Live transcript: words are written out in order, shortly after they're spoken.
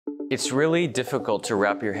It's really difficult to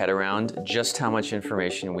wrap your head around just how much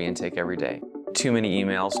information we intake every day. Too many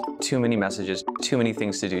emails, too many messages, too many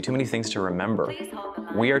things to do, too many things to remember.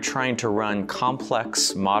 We are trying to run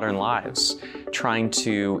complex modern lives, trying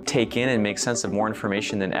to take in and make sense of more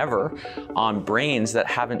information than ever on brains that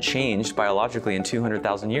haven't changed biologically in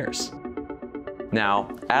 200,000 years. Now,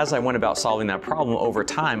 as I went about solving that problem over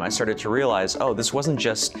time, I started to realize, oh, this wasn't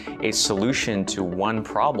just a solution to one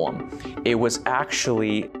problem. It was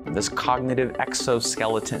actually this cognitive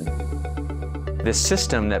exoskeleton, this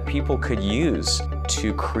system that people could use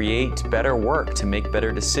to create better work, to make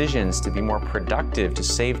better decisions, to be more productive, to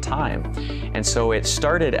save time. And so it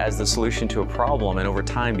started as the solution to a problem, and over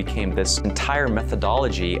time became this entire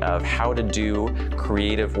methodology of how to do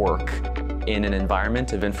creative work in an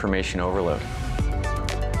environment of information overload.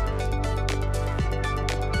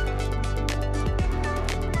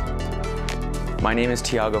 My name is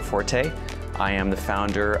Tiago Forte. I am the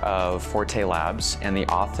founder of Forte Labs and the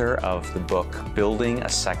author of the book, Building a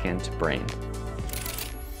Second Brain.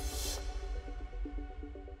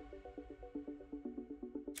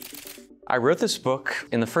 I wrote this book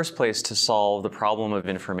in the first place to solve the problem of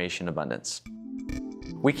information abundance.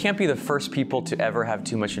 We can't be the first people to ever have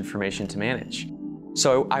too much information to manage.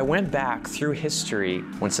 So I went back through history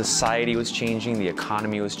when society was changing, the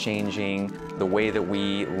economy was changing, the way that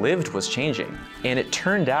we lived was changing. And it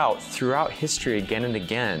turned out throughout history again and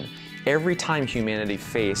again, every time humanity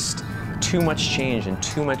faced too much change and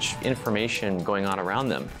too much information going on around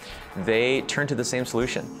them, they turned to the same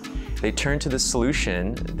solution. They turned to this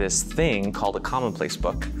solution, this thing called a Commonplace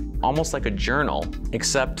book, almost like a journal,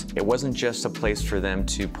 except it wasn't just a place for them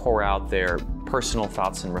to pour out their personal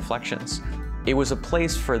thoughts and reflections. It was a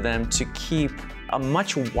place for them to keep a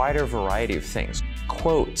much wider variety of things,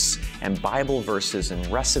 quotes and Bible verses and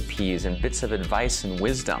recipes and bits of advice and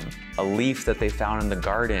wisdom, a leaf that they found in the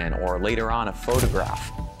garden, or later on a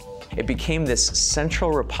photograph. It became this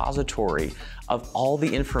central repository of all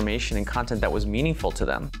the information and content that was meaningful to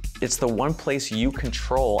them. It's the one place you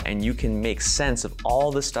control and you can make sense of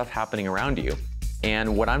all the stuff happening around you.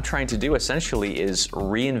 And what I'm trying to do essentially is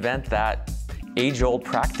reinvent that age-old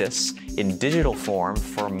practice in digital form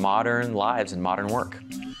for modern lives and modern work.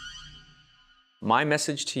 My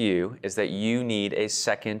message to you is that you need a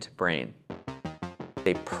second brain,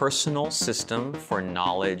 a personal system for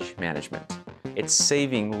knowledge management. It's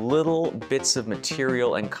saving little bits of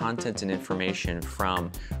material and content and information from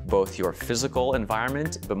both your physical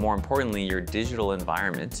environment, but more importantly, your digital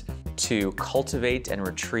environment, to cultivate and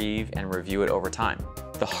retrieve and review it over time.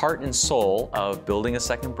 The heart and soul of building a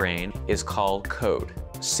second brain is called C.O.D.E.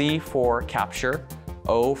 C for capture,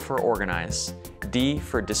 O for organize, D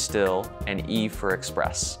for distill, and E for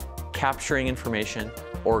express. Capturing information,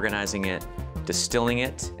 organizing it, distilling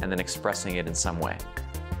it, and then expressing it in some way.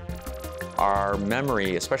 Our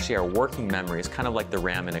memory, especially our working memory, is kind of like the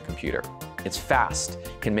RAM in a computer. It's fast,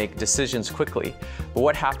 can make decisions quickly, but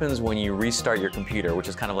what happens when you restart your computer, which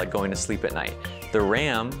is kind of like going to sleep at night? The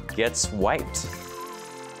RAM gets wiped.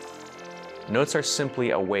 Notes are simply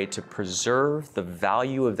a way to preserve the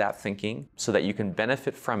value of that thinking so that you can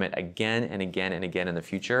benefit from it again and again and again in the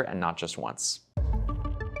future, and not just once.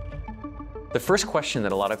 The first question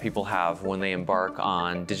that a lot of people have when they embark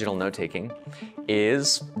on digital note-taking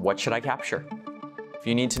is, what should I capture? If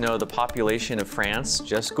you need to know the population of France,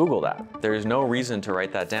 just Google that. There's no reason to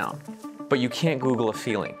write that down. But you can't Google a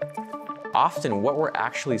feeling. Often what we're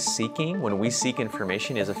actually seeking when we seek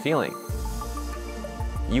information is a feeling.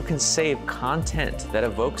 You can save content that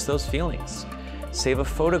evokes those feelings. Save a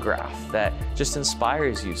photograph that just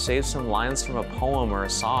inspires you. Save some lines from a poem or a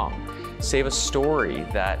song. Save a story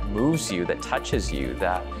that moves you, that touches you,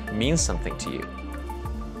 that means something to you.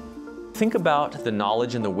 Think about the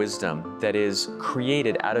knowledge and the wisdom that is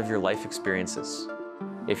created out of your life experiences.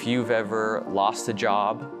 If you've ever lost a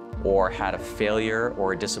job or had a failure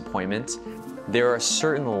or a disappointment, there are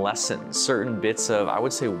certain lessons, certain bits of, I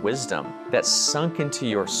would say, wisdom that sunk into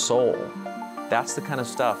your soul. That's the kind of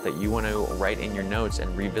stuff that you want to write in your notes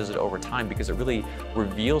and revisit over time, because it really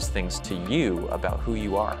reveals things to you about who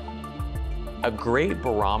you are. A great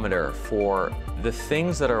barometer for the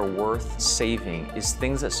things that are worth saving is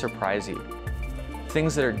things that surprise you.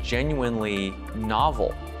 Things that are genuinely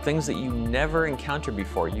novel, things that you never encountered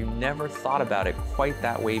before. You never thought about it quite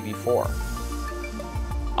that way before.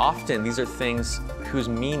 Often these are things whose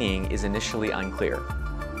meaning is initially unclear.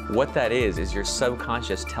 What that is your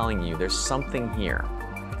subconscious telling you there's something here.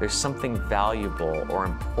 There's something valuable or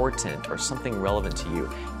important or something relevant to you,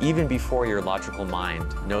 even before your logical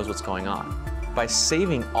mind knows what's going on. By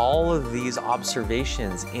saving all of these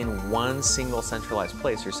observations in one single centralized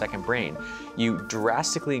place, your second brain, you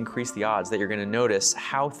drastically increase the odds that you're going to notice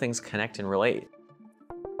how things connect and relate.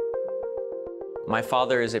 My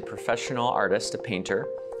father is a professional artist, a painter,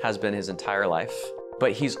 has been his entire life,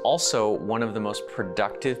 but he's also one of the most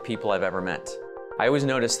productive people I've ever met. I always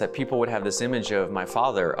noticed that people would have this image of my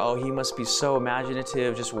father, oh, he must be so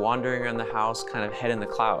imaginative, just wandering around the house, kind of head in the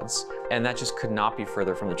clouds. And that just could not be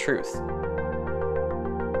further from the truth.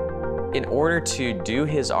 In order to do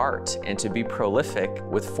his art and to be prolific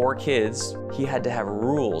with 4 kids, he had to have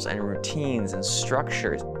rules and routines and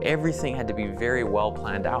structures. Everything had to be very well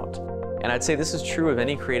planned out. And I'd say this is true of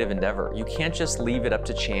any creative endeavor. You can't just leave it up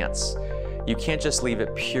to chance. You can't just leave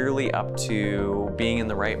it purely up to being in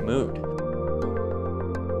the right mood.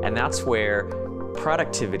 And that's where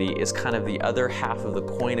productivity is kind of the other half of the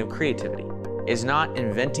coin of creativity. Is not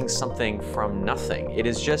inventing something from nothing. It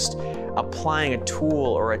is just applying a tool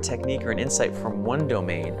or a technique or an insight from one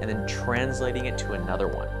domain and then translating it to another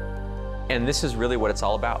one. And this is really what it's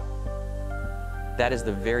all about. That is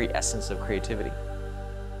the very essence of creativity.